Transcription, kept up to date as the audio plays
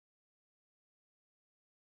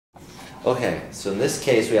Okay, so in this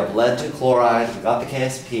case we have lead 2 chloride, we got the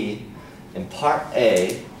KSP. In part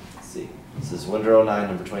A, let's see, this is Winder 09,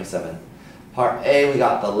 number 27. Part A, we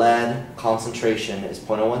got the lead concentration is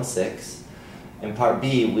 0.016. In part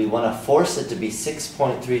B, we want to force it to be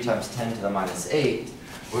 6.3 times 10 to the minus 8.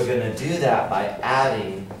 We're going to do that by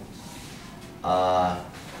adding NaCl.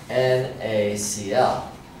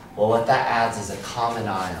 Well, what that adds is a common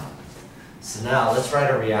ion. So now let's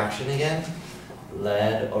write our reaction again.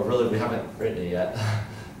 Lead, or really we haven't written it yet.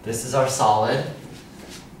 This is our solid.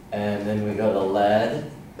 And then we go to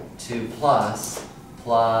lead 2 plus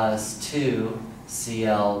 2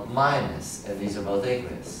 Cl minus. And these are both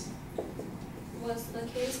aqueous. Was the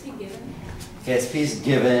KSP given? KSP is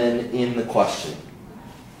given in the question.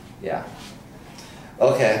 Yeah.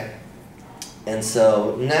 Okay. And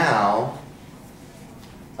so now,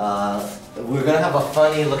 we're going to have a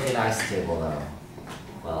funny looking ice table though.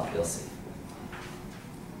 Well, you'll see.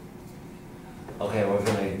 Okay, we're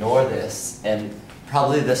going to ignore this, and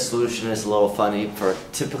probably the solution is a little funny. For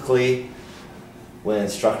typically, when an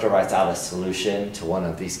instructor writes out a solution to one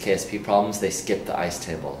of these KSP problems, they skip the ice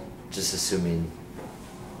table, just assuming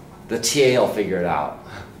the TA will figure it out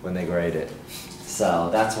when they grade it. So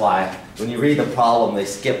that's why when you read the problem, they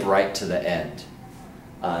skip right to the end.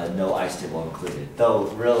 No ice table included. Though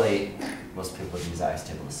really, most people use the ice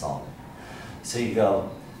table to solve it. So you go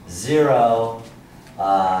 0,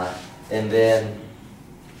 and then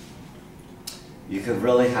you could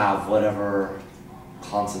really have whatever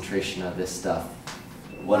concentration of this stuff,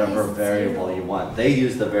 whatever variable 0? you want. They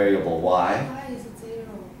use the variable y. Why is it 0?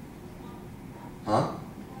 Huh?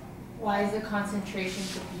 Why is the concentration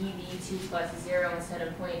for BB2 plus 0 instead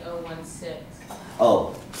of 0.016?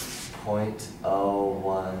 Oh,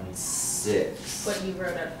 0.016. But you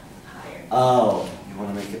wrote up higher. Oh, you want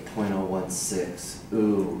to make it 0.016.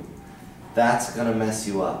 Ooh, that's gonna mess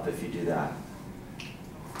you up if you do that.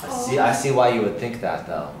 I see why you would think that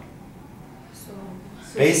though. So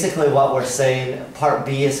Basically what we're saying, part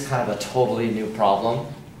B is kind of a totally new problem.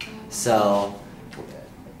 So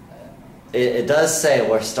it does say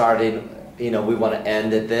we're starting, we want to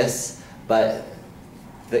end at this, but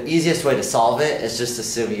the easiest way to solve it is just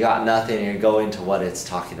assume you got nothing and you're going to what it's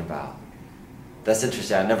talking about. That's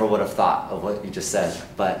interesting. I never would have thought of what you just said.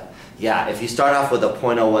 But yeah, if you start off with a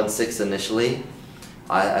 0.016 initially,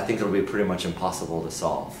 I think it'll be pretty much impossible to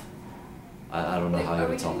solve. I don't know how you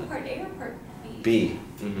would solve it. Part A or part B? B.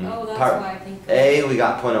 Mm-hmm. Oh, that's Part why I think A, we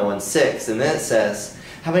got 0.016, and then it says,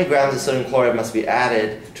 how many grams of sodium chloride must be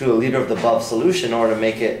added to a liter of the above solution in order to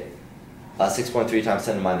make it 6.3 times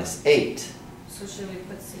 10 to minus 8? So should we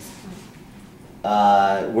put 6?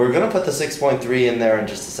 We're going to put the 6.3 in there in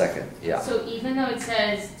just a second. Yeah. So even though it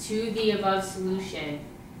says to the above solution,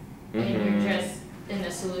 and you're just, and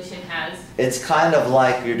the solution has... It's kind of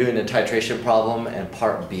like you're doing a titration problem and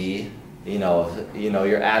part B,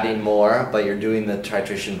 you're adding more, but you're doing the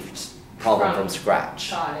titration problem from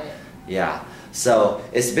scratch. Got it. Yeah. So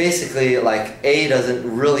it's basically like A doesn't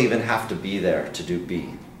really even have to be there to do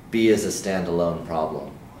B. B is a standalone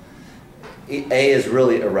problem. A is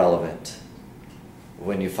really irrelevant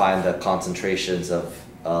when you find the concentrations of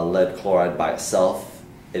lead chloride by itself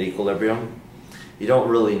at equilibrium. You don't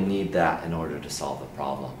really need that in order to solve the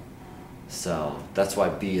problem. So that's why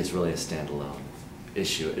B is really a standalone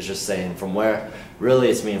issue. It's just saying from where, really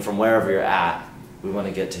it's meaning from wherever you're at, we want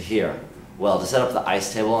to get to here. Well, to set up the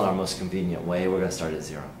ice table in our most convenient way, we're going to start at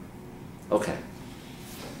 0. Okay.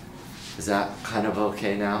 Is that kind of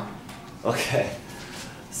okay now? Okay.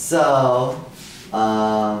 So,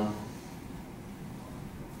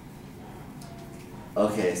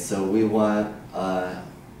 okay, so we want, so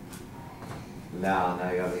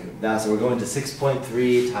we're going to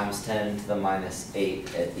 6.3 times 10 to the minus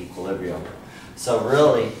 8 at equilibrium. So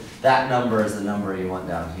really, that number is the number you want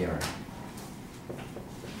down here.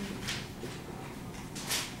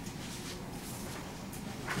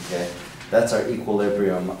 Okay, that's our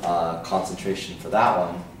equilibrium concentration for that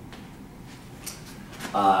one,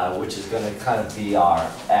 which is going to kind of be our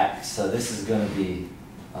x. So this is going to be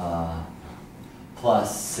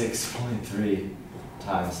plus 6.3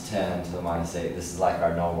 times 10 to the minus 8. This is like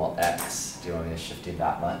our normal x. Do you want me to shift it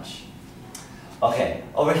that much? Okay,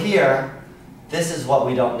 over here, this is what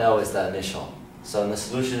we don't know is the initial. So in the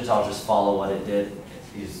solutions, I'll just follow what it did.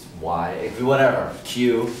 Use y, if you whatever,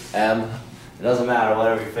 q, m. It doesn't matter,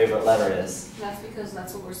 whatever your favorite letter is. That's because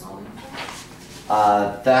that's what we're solving for?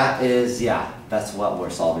 That's what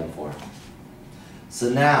we're solving for. So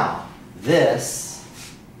now, this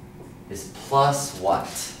is plus what?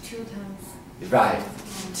 2 times. Right,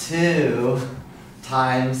 2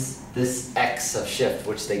 times this x of shift,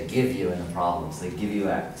 which they give you in the problems. They give you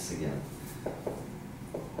x again.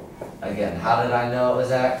 Again, how did I know it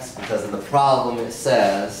was x? Because in the problem it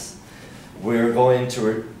says we're going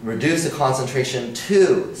to reduce the concentration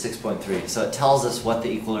to 6.3. So it tells us what the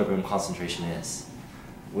equilibrium concentration is,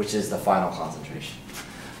 which is the final concentration.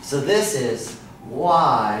 So this is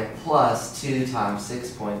y plus 2 times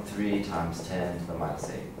 6.3 times 10 to the minus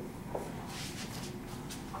 8.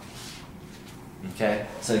 Okay,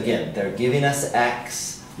 so again, they're giving us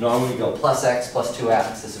x. Normally we go plus x plus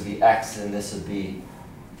 2x. This would be x, and this would be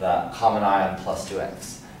the common ion plus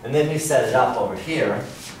 2x. And then we set it up over here,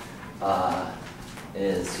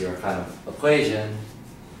 is your kind of equation.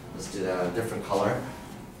 Let's do that in a different color.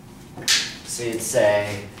 So you'd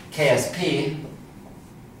say KSP,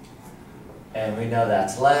 and we know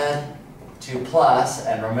that's lead, 2 plus,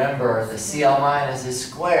 and remember the Cl minus is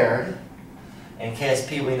squared, and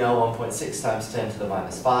KSP we know 1.6 times 10 to the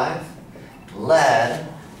minus 5. Lead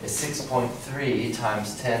is 6.3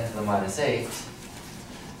 times 10 to the minus 8.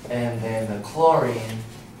 And then the chlorine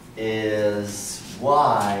is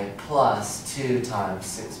y plus 2 times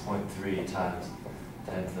 6.3 times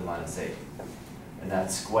 10 to the minus 8. And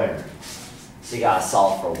that's squared. So you gotta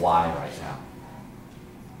solve for y right now.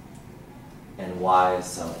 And y,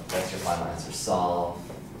 so that's your final answer. Solve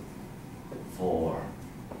for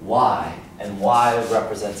y. And y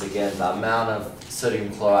represents, again, the amount of sodium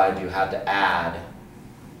chloride you had to add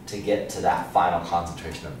to get to that final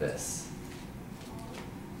concentration of this.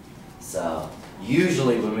 So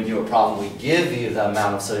usually when we do a problem, we give you the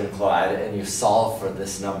amount of sodium chloride and you solve for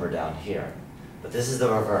this number down here. But this is the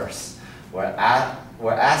reverse. We're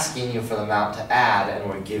asking you for the amount to add, and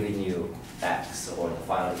we're giving you x, or the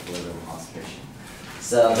final equilibrium concentration.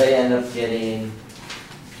 So they end up getting,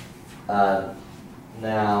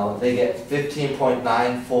 now they get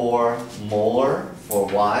 15.94 molar for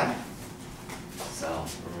y. So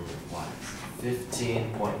remember y is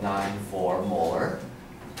 15.94 molar.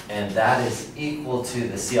 And that is equal to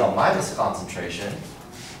the Cl minus concentration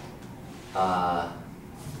for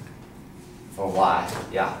y,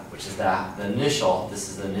 yeah, which is that, the initial, this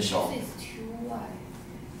is the initial. This is 2y.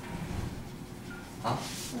 Huh?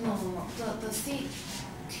 No. The C,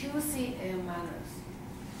 2Cl minus.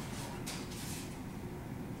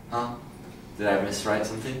 Huh? Did I miswrite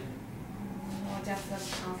something? No,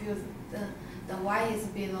 just confused. The y is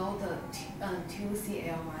below the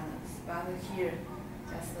 2Cl minus, but here,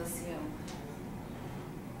 just the Cl.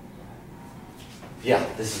 Yeah,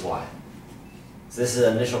 this is y. So this is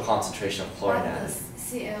the initial concentration of chlorine But added. the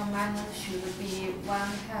Cl minus should be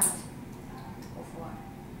 1/2 of y.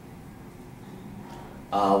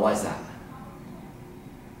 Why is that?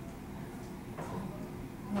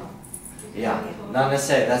 No. Yeah, not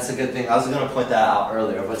necessarily. That's a good thing. I was going to point that out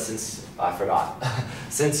earlier, but since I forgot.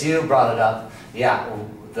 Since you brought it up, yeah,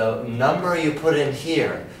 the number you put in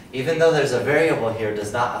here, even though there's a variable here,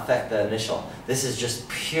 does not affect the initial. This is just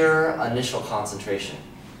pure initial concentration.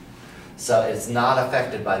 So it's not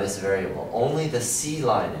affected by this variable. Only the C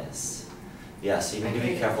line is. Yeah, so you need to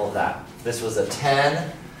be careful of that. This was a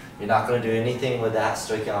 10. You're not going to do anything with that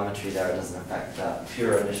stoichiometry there. It doesn't affect the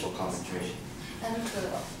pure initial concentration.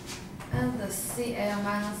 And the Cl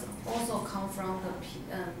minus also come from the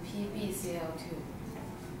PbCl2.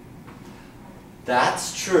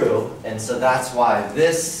 That's true, and so that's why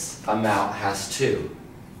this amount has 2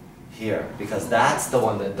 here, because that's the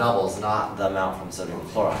one that doubles, not the amount from sodium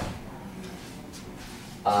chloride.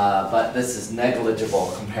 But this is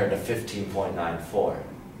negligible compared to 15.94.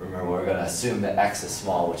 Remember, we're going to assume that x is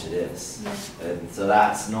small, which it is. Yes. And so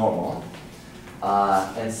that's normal.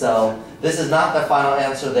 And so this is not the final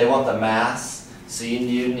answer. They want the mass, so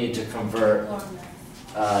you need to convert,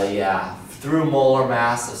 through molar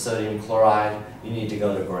mass of sodium chloride, you need to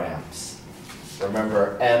go to grams.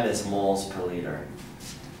 Remember, m is moles per liter.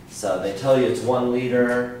 So they tell you it's 1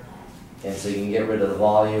 liter, and so you can get rid of the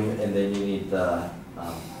volume, and then you need the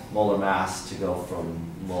molar mass to go from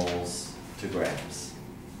moles to grams.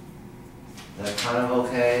 Is that kind of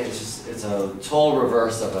okay? It's a total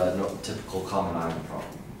reverse of a typical common ion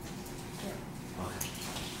problem.